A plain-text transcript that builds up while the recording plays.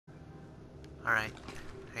Alright,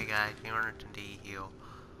 hey guys, Gamer D here.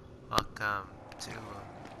 Welcome to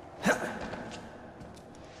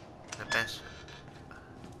the best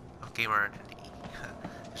of Gamer D.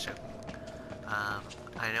 So,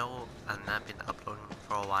 I know I've not been uploading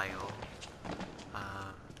for a while.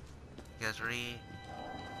 Because really,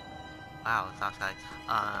 wow, it's outside.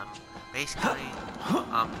 Basically,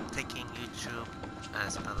 I'm taking YouTube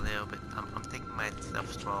as a little bit. I'm taking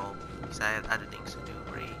myself slow because I have other things to do.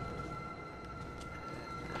 Really.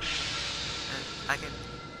 I can.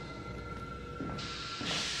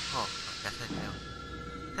 Oh, that's a no.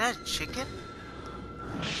 Is that a chicken?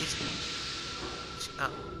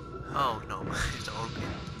 Oh no, it's organ.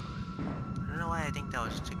 I don't know why I think that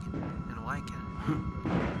was chicken, and why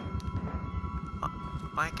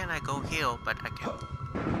can't I go here, but I can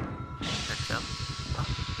catch up?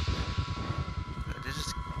 This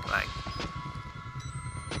is like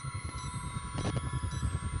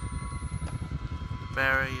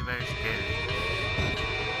very scary.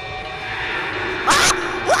 What?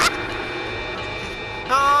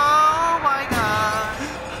 Oh my god!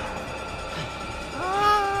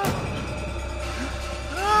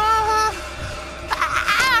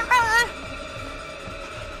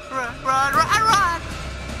 Run!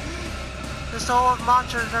 The soul of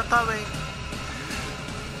monsters are coming.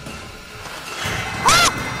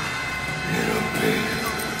 Little pig.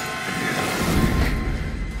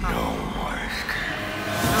 No one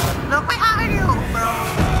can. Look behind you, bro.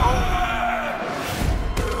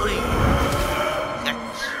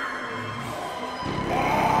 Yes.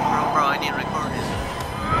 Bro, I need to record this.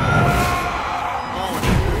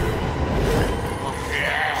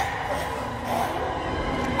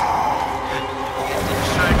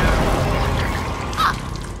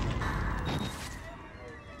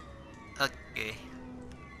 Okay.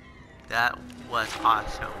 That was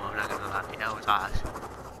awesome. I'm not gonna lie, that was awesome.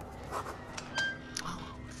 Oh,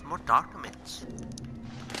 some more documents.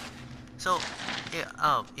 So, yeah,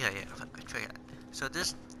 I forgot. So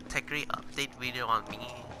this Tech3 update video on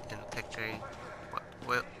me and Tech3,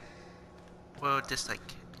 well, this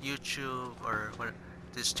like YouTube or where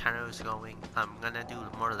this channel is going. I'm gonna do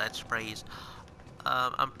more Let's Plays.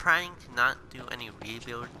 I'm trying to not do any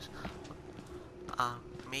rebuilds.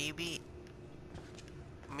 Maybe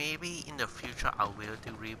in the future I will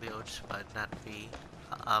do rebuilds, but not me.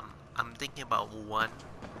 I'm thinking about one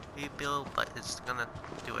rebuild, but it's gonna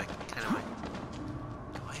do a kind of a,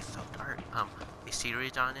 do I feel dark? A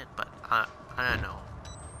series on it, but I don't know.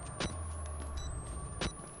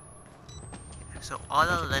 So all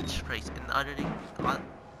the Let's Plays and other thing,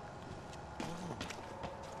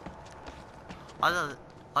 all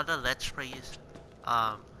the Let's Plays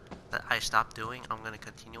that I stopped doing, I'm gonna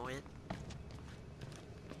continue it.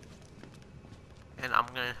 And I'm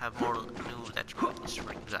gonna have more new Let's Plays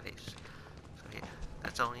for you guys. So yeah,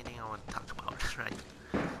 that's the only thing I want to talk about, right?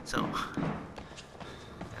 So,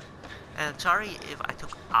 and sorry if I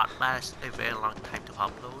took Outlast a very long time to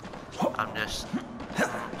upload. I'm just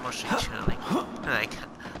mostly chilling, like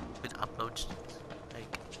with uploads,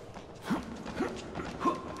 like.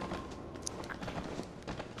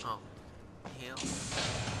 Oh, heal.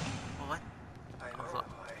 Oh, what? I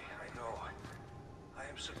know. I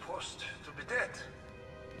am supposed to be dead.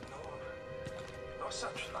 No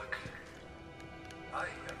such luck. I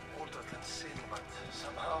am older than sin, but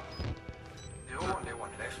somehow the only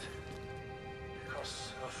one left.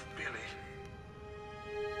 Because of Billy.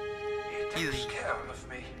 He takes care of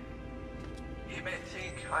me. He may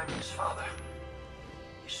think I'm his father.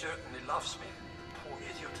 He certainly loves me, poor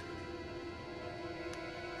idiot.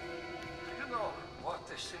 Do you know what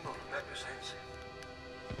this symbol represents?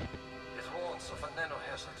 It warns of a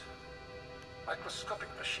nanohazard. Microscopic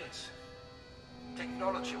machines.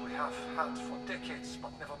 Technology we have had for decades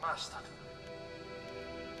but never mastered.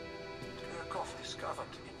 Turkov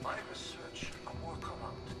discovered in my research a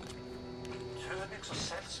workaround. Turning the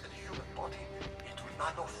cells in the human body into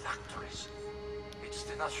nanofactories. It's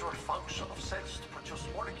the natural function of cells to produce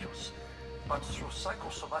molecules, but through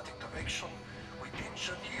psychosomatic direction, we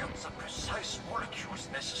engineered the precise molecules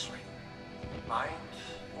necessary. Mind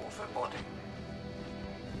over body.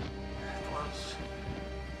 It was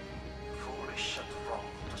foolish and wrong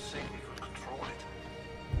to think we could control it.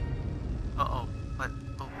 Uh-oh, what?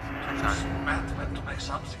 Oh, I'm It's sorry. madman to make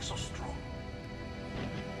something so strong.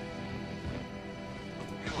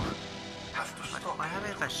 You have to stop. What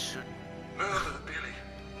happens if I shoot? Murder Billy.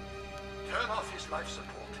 Turn off his life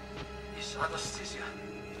support. His anesthesia.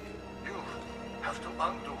 You have to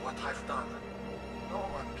undo what I've done. No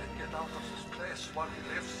one can get out of this place while he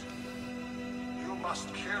lives. You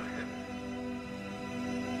must kill him.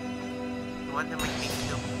 You want to make me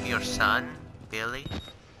kill your son? Billy.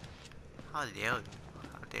 How dare you?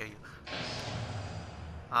 How dare you?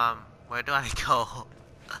 Where do I go?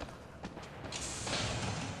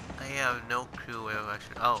 I have no clue where I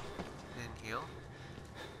should. Oh, in here?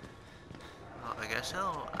 Oh, I guess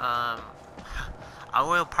so. I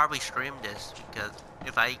will probably stream this because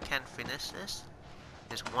if I can't finish this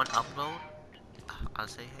one upload, I'll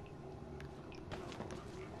say hey.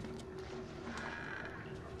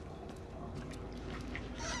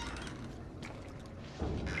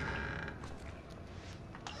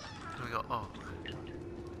 Here we go. Oh.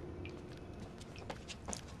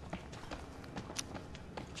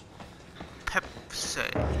 Pepsi.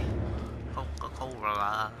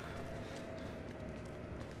 Coca-Cola.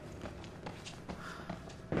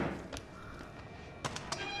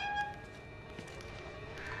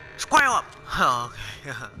 Square up! Oh,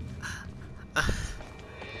 okay.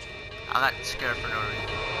 I got scared for no reason.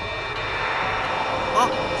 Oh!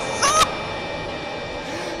 Fuck!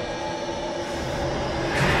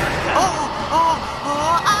 Oh!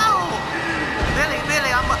 Ow!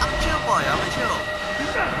 Billy, I'm a chill boy. I'm a chill.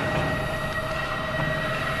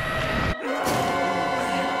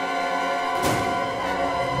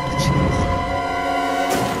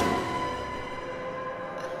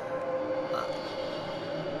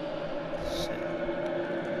 Shit.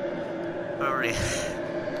 Hurry.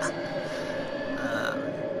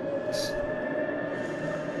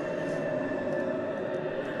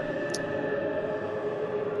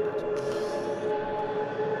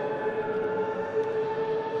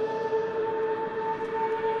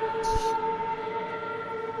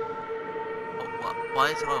 What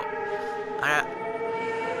is what?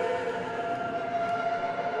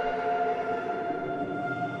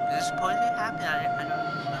 Is this supposed to happen? I don't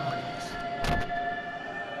remember this.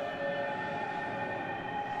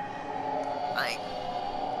 Like,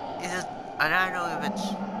 is it? I don't know if it's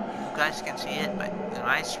you guys can see it, but in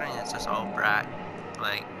my screen it's just all bright.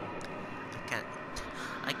 Like,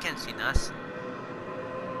 I can't see nothing.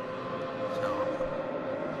 So,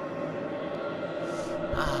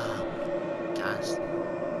 guys.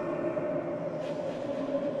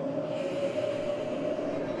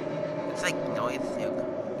 It's like noise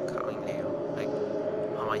coming down, like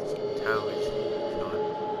on my toes.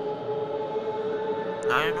 So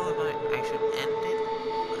I don't know if I should end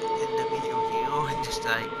the video here and just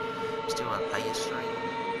like do a live stream.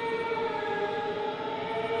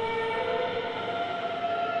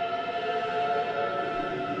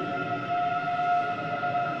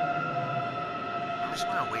 I'm just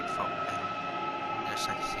gonna wait for it unless I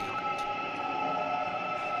see it.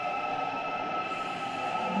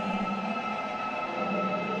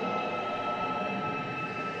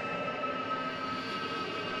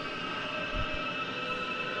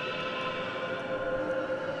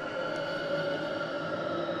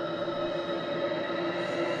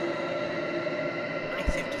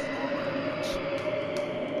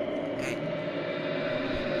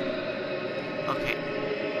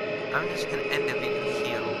 I'm just gonna end the video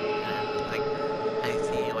here and like I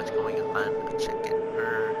see what's going on, I'll check it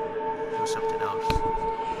or do something else.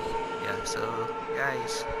 Yeah, so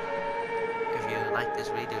guys, if you like this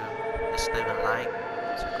video, just leave a like,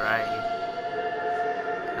 subscribe,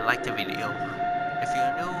 and like the video. If you're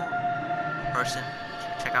a new person,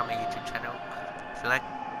 check out my YouTube channel. If you like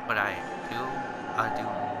what I do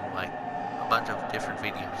like a bunch of different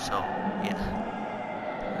videos. So yeah.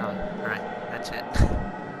 Alright, that's it.